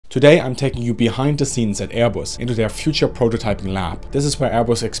Today I'm taking you behind the scenes at Airbus into their future prototyping lab. This is where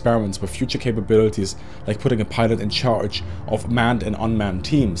Airbus experiments with future capabilities like putting a pilot in charge of manned and unmanned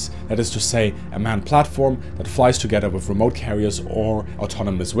teams. That is to say, a manned platform that flies together with remote carriers or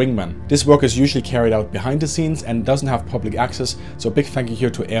autonomous wingmen. This work is usually carried out behind the scenes and doesn't have public access, so a big thank you here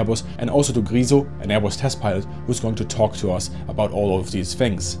to Airbus and also to Griso, an Airbus test pilot, who's going to talk to us about all of these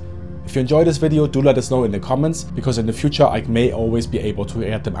things. If you enjoyed this video, do let us know in the comments, because in the future I may always be able to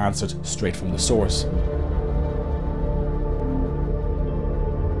get them answered straight from the source.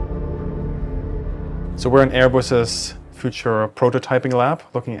 So we're in Airbus's future prototyping lab,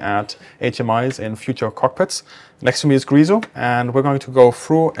 looking at HMIs in future cockpits. Next to me is Griso, and we're going to go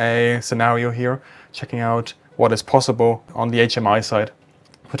through a scenario here, checking out what is possible on the HMI side,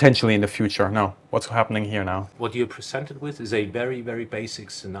 potentially in the future. Now, what's happening here now? What you're presented with is a very, very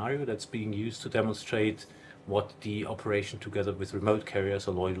basic scenario that's being used to demonstrate what the operation together with remote carriers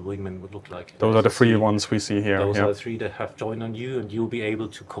or loyal wingmen would look like. Those are the three ones we see here. Those are the three that have joined on you, and you'll be able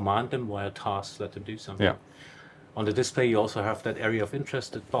to command them via tasks, let them do something. Yeah. On the display, you also have that area of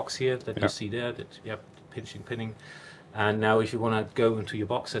interest, that box here that you see there, that pinching, pinning. And now if you want to go into your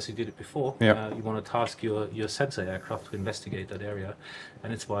box as you did it before, you want to task your sensor aircraft to investigate that area,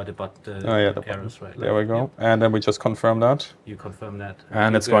 and it's via the arrows right there we go. And then we just confirm that. You confirm that.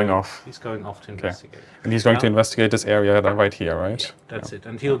 And it's going off. He's going off to investigate. And he's going to investigate this area right here, right? Yeah, that's it.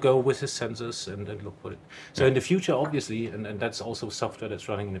 And he'll go with his sensors and look for it. So in the future, obviously, and that's also software that's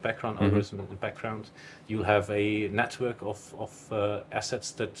running in the background, algorithm in the background, you'll have a network of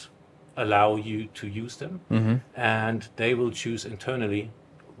assets that allow you to use them, and they will choose internally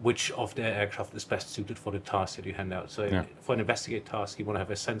which of their aircraft is best suited for the task that you hand out. So for an investigate task, you want to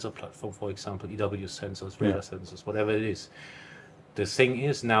have a sensor platform, for example, EW sensors, radar sensors, whatever it is. The thing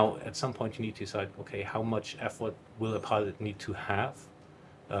is, now at some point you need to decide, okay, how much effort will a pilot need to have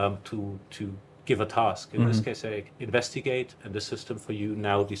to give a task. In this case, say investigate, and the system for you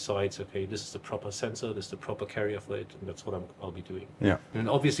now decides, okay, this is the proper sensor, this is the proper carrier for it, and that's what I'll be doing. Yeah. And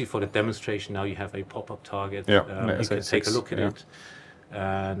obviously for the demonstration now you have a pop-up target. You can take a look at it,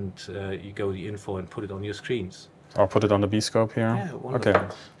 and you go the info and put it on your screens. I'll put it on the B-scope here. Yeah, wonderful.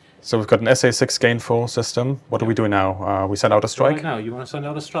 Okay. So we've got an SA6 gainful system. What do we do now? We send out a strike? Right now, you want to send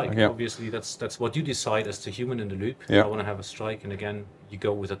out a strike. Obviously, that's what you decide as the human in the loop. I want to have a strike, and again, you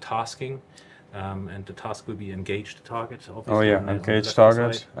go with a tasking. And the task will be engage the target, obviously. Engage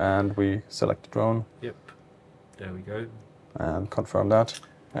target, and we select the drone. Yep, there we go. And confirm that,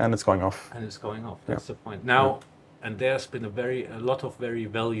 and it's going off. And it's going off, that's the point. Now, and there's been a lot of very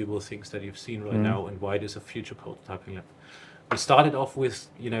valuable things that you've seen right now, and why it is a future prototyping lab. We started off with,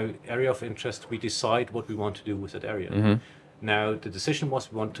 area of interest, we decide what we want to do with that area. Now, the decision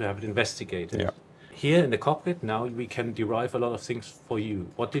was we want to have it investigated. Here in the cockpit, now we can derive a lot of things for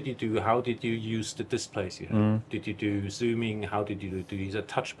you. What did you do? How did you use the displays you had? Did you do zooming? How did you do you use a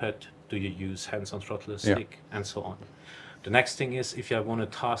touchpad? Do you use hands on throttle stick? And so on. The next thing is, if I want to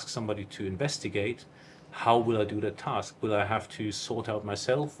task somebody to investigate, how will I do that task? Will I have to sort out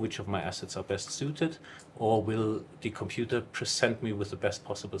myself which of my assets are best suited? Or will the computer present me with the best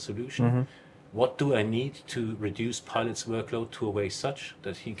possible solution? What do I need to reduce pilot's workload to a way such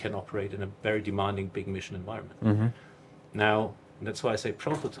that he can operate in a very demanding big mission environment? Now, that's why I say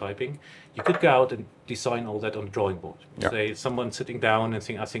prototyping. You could go out and design all that on the drawing board. Say someone sitting down and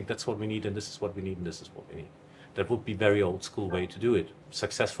think, I think that's what we need, and this is what we need, and this is what we need. That would be very old school way to do it.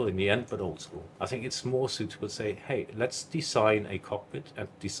 Successful in the end, but old school. I think it's more suitable to say, hey, let's design a cockpit and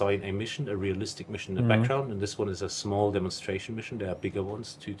design a mission, a realistic mission in the background. And this one is a small demonstration mission. There are bigger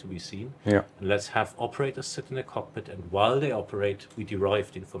ones to be seen. And let's have operators sit in the cockpit, and while they operate, we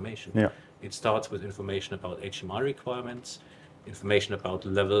derive the information. It starts with information about HMI requirements, information about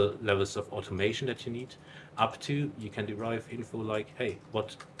levels of automation that you need, up to you can derive info like, hey,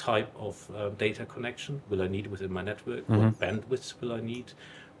 what type of data connection will I need within my network? What bandwidths will I need?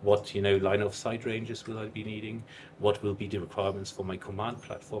 What line of sight ranges will I be needing? What will be the requirements for my command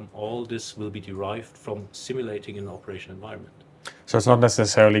platform? All this will be derived from simulating an operation environment. So it's not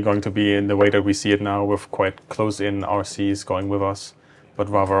necessarily going to be in the way that we see it now, with quite close-in RCs going with us, but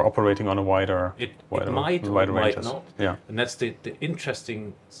rather operating on a wider it might or might not. And that's the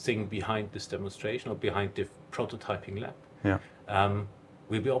interesting thing behind this demonstration, or behind the prototyping lab.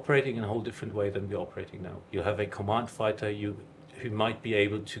 We'll be operating in a whole different way than we're operating now. You have a command fighter who might be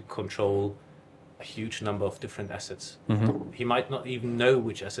able to control a huge number of different assets. He might not even know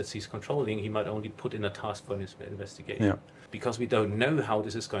which assets he's controlling. He might only put in a task for his investigation. Because we don't know how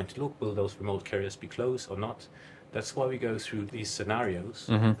this is going to look, will those remote carriers be close or not? That's why we go through these scenarios.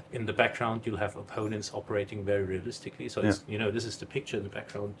 In the background, you'll have opponents operating very realistically. So, it's, this is the picture in the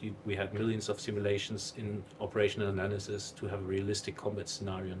background. We had millions of simulations in operational analysis to have a realistic combat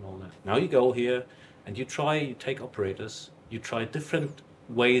scenario and all that. Now you go here and you take operators, you try different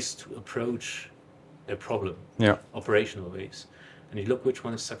ways to approach a problem, operational ways. And you look which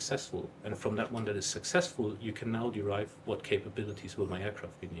one is successful. And from that one that is successful, you can now derive what capabilities will my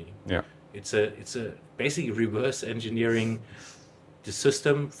aircraft be needing. Yeah. It's a basically reverse engineering the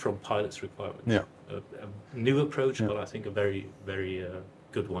system from pilot's requirements. Yeah. A new approach, but I think a very, very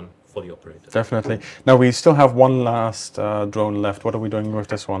good one for the operator. Definitely. Now we still have one last drone left. What are we doing with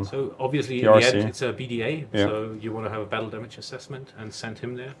this one? So obviously in the end it's a BDA, so you want to have a battle damage assessment and send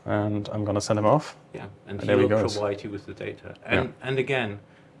him there. And I'm going to send him off. Yeah, and he will provide you with the data. And again,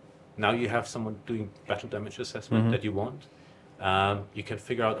 now you have someone doing battle damage assessment that you want. You can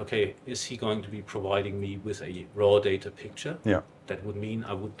figure out, okay, is he going to be providing me with a raw data picture? Yeah. That would mean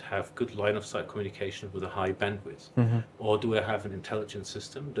I would have good line of sight communication with a high bandwidth. Or do I have an intelligence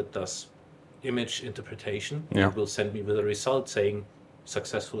system that does image interpretation and will send me with a result saying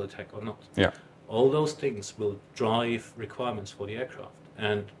successful attack or not? Yeah. All those things will drive requirements for the aircraft.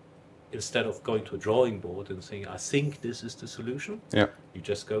 And instead of going to a drawing board and saying, I think this is the solution, you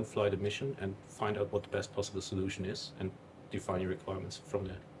just go fly the mission and find out what the best possible solution is and define your requirements from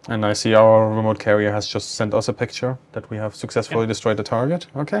there. And I see our remote carrier has just sent us a picture that we have successfully destroyed the target.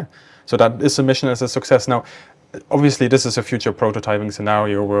 Okay, so that is a mission as a success. Now, obviously, this is a future prototyping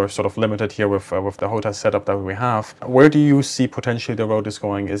scenario. We're sort of limited here with the HOTAS setup that we have. Where do you see potentially the road is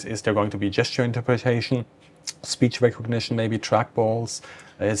going? Is there going to be gesture interpretation, speech recognition, maybe trackballs?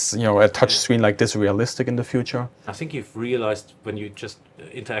 Is a touch screen like this realistic in the future? I think you've realized when you just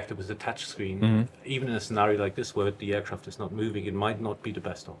interacted with the touch screen, even in a scenario like this where the aircraft is not moving, it might not be the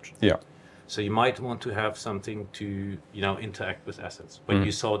best option. Yeah. So you might want to have something to interact with assets. When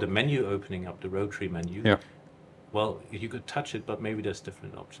you saw the menu opening up, the rotary menu, well, you could touch it, but maybe there's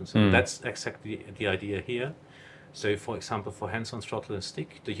different options. So that's exactly the idea here. So, for example, for hands-on throttle and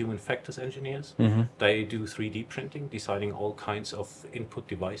stick, the human factors engineers, they do 3D printing, designing all kinds of input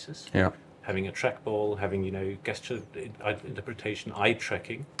devices. Yeah. Having a trackball, having gesture interpretation, eye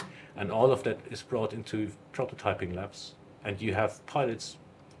tracking, and all of that is brought into prototyping labs, and you have pilots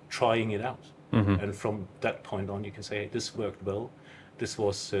trying it out. And from that point on, you can say, hey, this worked well. This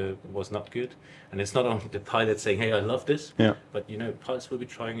was not good, and it's not only the pilot saying, "Hey, I love this," but pilots will be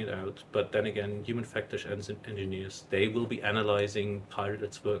trying it out. But then again, human factors engineers, they will be analyzing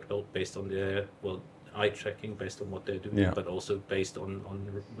pilots' workload based on their eye tracking, based on what they're doing, but also based on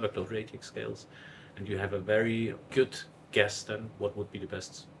workload rating scales, and you have a very good guess then what would be the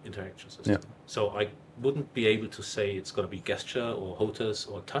best interaction system. So I wouldn't be able to say it's going to be gesture or HOTAS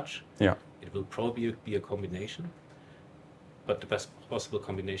or touch. It will probably be a combination. But the best possible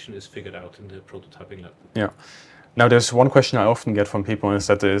combination is figured out in the prototyping lab. Yeah. Now, there's one question I often get from people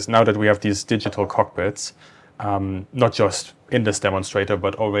is now that we have these digital cockpits, not just in this demonstrator,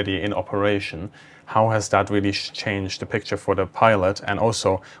 but already in operation, how has that really changed the picture for the pilot? And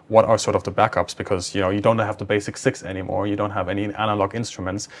also, what are sort of the backups? Because, you don't have the basic 6 anymore. You don't have any analog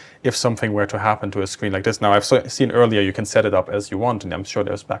instruments. If something were to happen to a screen like this, now I've seen earlier, you can set it up as you want, and I'm sure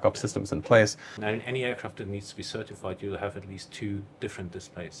there's backup systems in place. Now, in any aircraft that needs to be certified, you'll have at least 2 different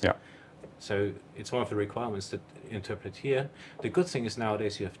displays. Yeah. So it's one of the requirements that interpret here. The good thing is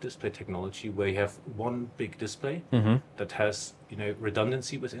nowadays you have display technology where you have one big display that has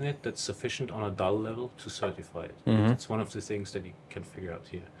redundancy within it that's sufficient on a dull level to certify it. It's one of the things that you can figure out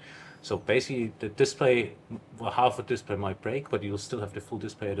here. So basically the display, half a display might break, but you'll still have the full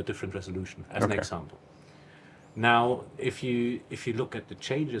display at a different resolution, as an example. Now, if you look at the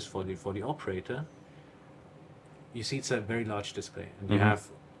changes for the operator, you see it's a very large display, and you have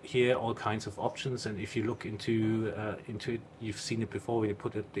here all kinds of options. And if you look into it, you've seen it before when you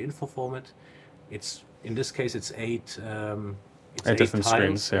put it the info format. It's in this case it's 8 different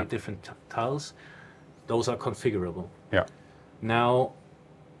tiles, screens, 8 different tiles. Those are configurable. Yeah. Now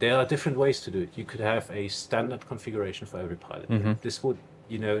there are different ways to do it. You could have a standard configuration for every pilot. This would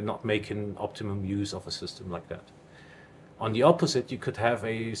not make an optimum use of a system like that. On the opposite, you could have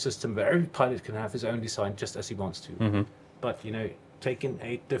a system where every pilot can have his own design just as he wants to. But taking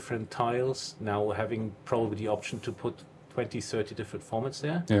 8 different tiles, now having probably the option to put 20, 30 different formats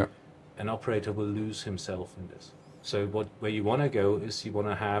there, an operator will lose himself in this. So where you want to go is you want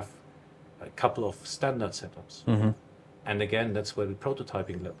to have a couple of standard setups. And again, that's where the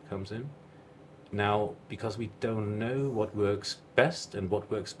prototyping lab comes in. Now, because we don't know what works best and what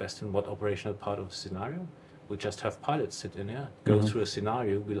works best in what operational part of the scenario, we'll just have pilots sit in there, go through a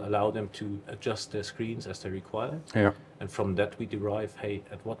scenario, we'll allow them to adjust their screens as they require. Yeah. And from that we derive, hey,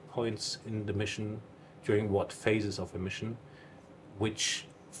 at what points in the mission, during what phases of a mission, which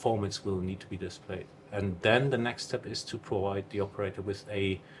formats will need to be displayed. And then the next step is to provide the operator with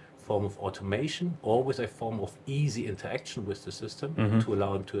a form of automation or with a form of easy interaction with the system to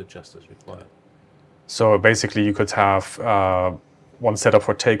allow him to adjust as required. So basically you could have one setup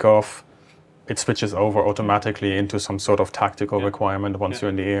for takeoff, it switches over automatically into some sort of tactical requirement once you're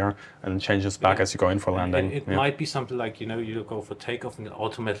in the air and changes back as you go in for landing. It might be something like, you go for takeoff and it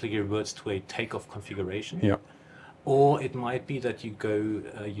automatically reverts to a takeoff configuration. Yeah. Or it might be that you go,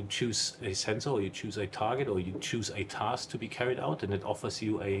 you choose a sensor, or you choose a target, or you choose a task to be carried out, and it offers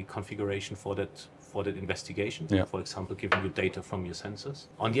you a configuration for that investigation. Yeah. For example, giving you data from your sensors.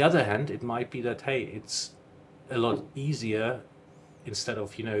 On the other hand, it might be that, hey, it's a lot easier, instead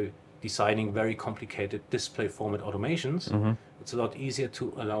of designing very complicated display format automations, it's a lot easier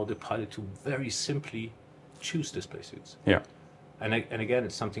to allow the pilot to very simply choose display suits. Yeah. And again,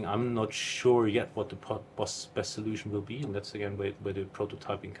 it's something I'm not sure yet what the best solution will be, and that's again where the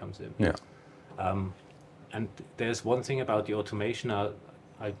prototyping comes in. Yeah. And there's one thing about the automation.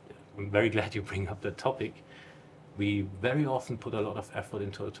 I'm very glad you bring up that topic. We very often put a lot of effort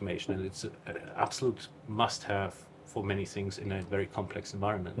into automation, and it's an absolute must-have for many things in a very complex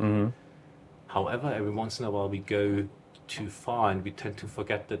environment. However, every once in a while we go too far, and we tend to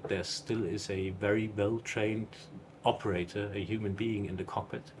forget that there still is a very well-trained operator, a human being in the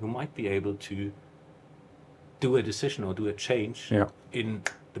cockpit, who might be able to do a decision or do a change in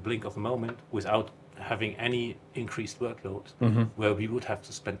the blink of a moment without having any increased workload, where we would have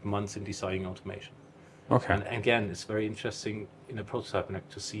to spend months in designing automation. Okay. And again, it's very interesting in a prototyping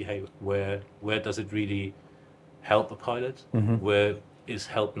to see, hey, where does it really help a pilot? Where is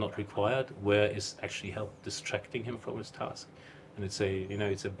help not required? Where is actually help distracting him from his task? And it's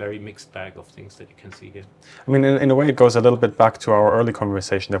a very mixed bag of things that you can see here. I mean, in a way, it goes a little bit back to our early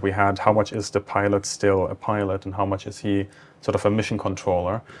conversation that we had. How much is the pilot still a pilot, and how much is he sort of a mission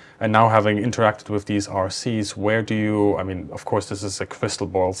controller? And now, having interacted with these RCs, where do you, I mean, of course, this is a crystal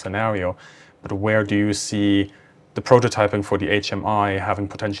ball scenario, but where do you see the prototyping for the HMI having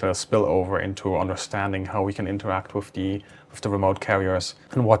potential spillover into understanding how we can interact with the remote carriers,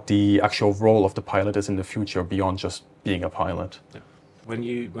 and what the actual role of the pilot is in the future beyond just being a pilot? Yeah.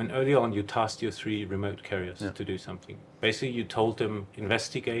 When early on you tasked your 3 remote carriers to do something, basically you told them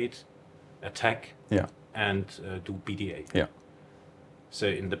investigate, attack, and do BDA. Yeah. So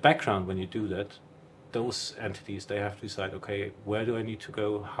in the background, when you do that, those entities, they have to decide, okay, where do I need to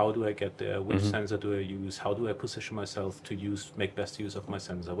go? How do I get there? Which sensor do I use? How do I position myself to make best use of my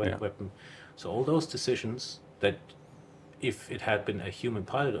sensor weapon? So all those decisions that, if it had been a human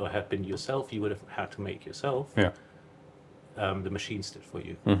pilot or had been yourself, you would have had to make yourself. Yeah. The machines did for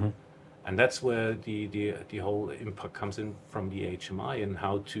you. And that's where the whole impact comes in from the HMI, and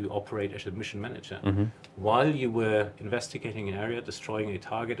how to operate as a mission manager. While you were investigating an area, destroying a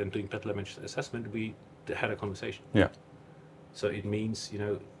target, and doing battle damage assessment, we had a conversation. Yeah. So it means,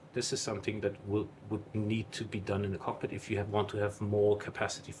 this is something that would need to be done in the cockpit if you want to have more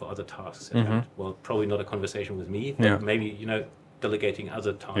capacity for other tasks. Well, probably not a conversation with me, but maybe, delegating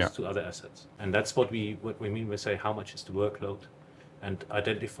other tasks to other assets. And that's what we mean when we say how much is the workload, and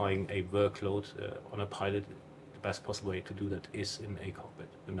identifying a workload on a pilot. The best possible way to do that is in a cockpit,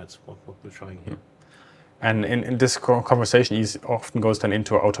 and that's what we're trying here. And in this conversation, it often goes then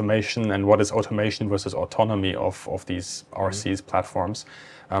into automation, and what is automation versus autonomy of these RCs platforms.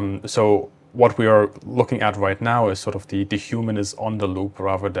 So what we are looking at right now is sort of the human is on the loop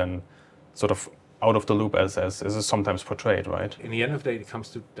rather than sort of out of the loop as is sometimes portrayed, right? In the end of the day, it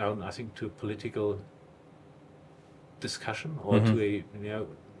comes down, I think, to a political discussion, or to a,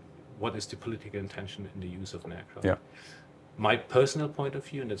 what is the political intention in the use of an aircraft. Yeah. My personal point of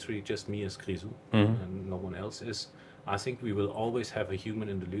view, and it's really just me as Grisu and no one else, is I think we will always have a human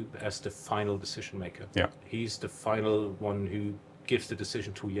in the loop as the final decision maker. Yeah. He's the final one who gives the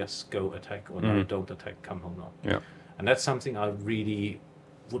decision to, yes, go attack, or no, don't attack, come home now. Yeah. And that's something I really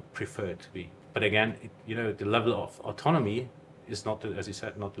would prefer it to be. But again, the level of autonomy is not, as you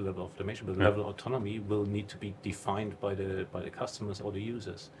said, not the level of automation, but the level of autonomy will need to be defined by the customers or the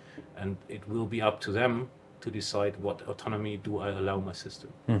users, and it will be up to them to decide what autonomy do I allow my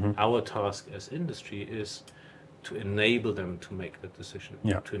system. Our task as industry is to enable them to make that decision,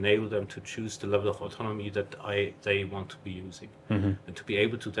 to enable them to choose the level of autonomy that they want to be using. And to be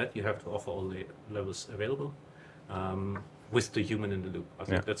able to that, you have to offer all the levels available with the human in the loop. I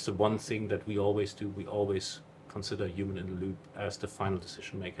think that's the one thing that we always do. We always consider human in the loop as the final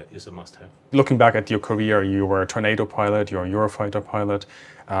decision maker is a must-have. Looking back at your career, you were a Tornado pilot, you're a Eurofighter pilot.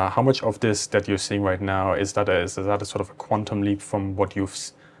 How much of this that you're seeing right now, is that a sort of a quantum leap from what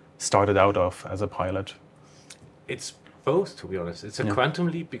you've started out of as a pilot? It's both, to be honest. It's a quantum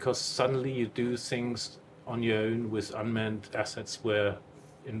leap because suddenly you do things on your own with unmanned assets where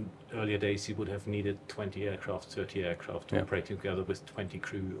in earlier days you would have needed 20 aircraft, 30 aircraft to operate together with 20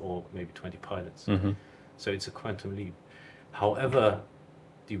 crew or maybe 20 pilots. So it's a quantum leap. However,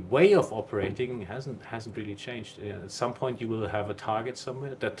 the way of operating hasn't really changed. At some point you will have a target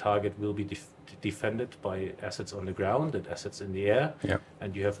somewhere. That target will be defended by assets on the ground and assets in the air.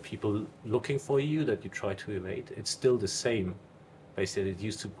 And you have people looking for you that you try to evade. It's still the same, basically, it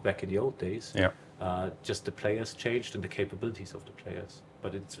used to back in the old days. Just the players changed and the capabilities of the players.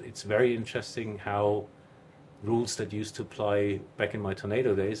 But it's very interesting how rules that used to apply back in my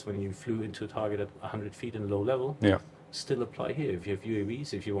Tornado days when you flew into a target at 100 feet in low level still apply here. If you have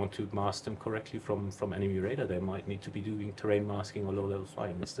UAVs, if you want to mask them correctly from enemy radar, they might need to be doing terrain masking or low level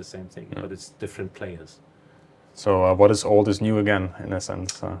flying. It's the same thing, but it's different players. So what is old is new again, in a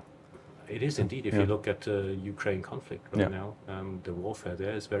sense? It is indeed. If you look at the Ukraine conflict right now, the warfare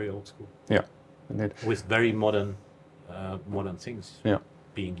there is very old school. Indeed. With very modern things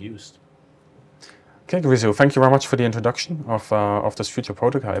being used. Okay, Griso, thank you very much for the introduction of this future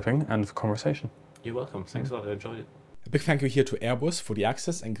prototyping and the conversation. You're welcome. Thanks a lot. I enjoyed it. A big thank you here to Airbus for the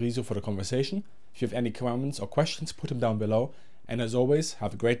access and Griso for the conversation. If you have any comments or questions, put them down below. And as always,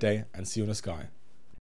 have a great day and see you in the sky.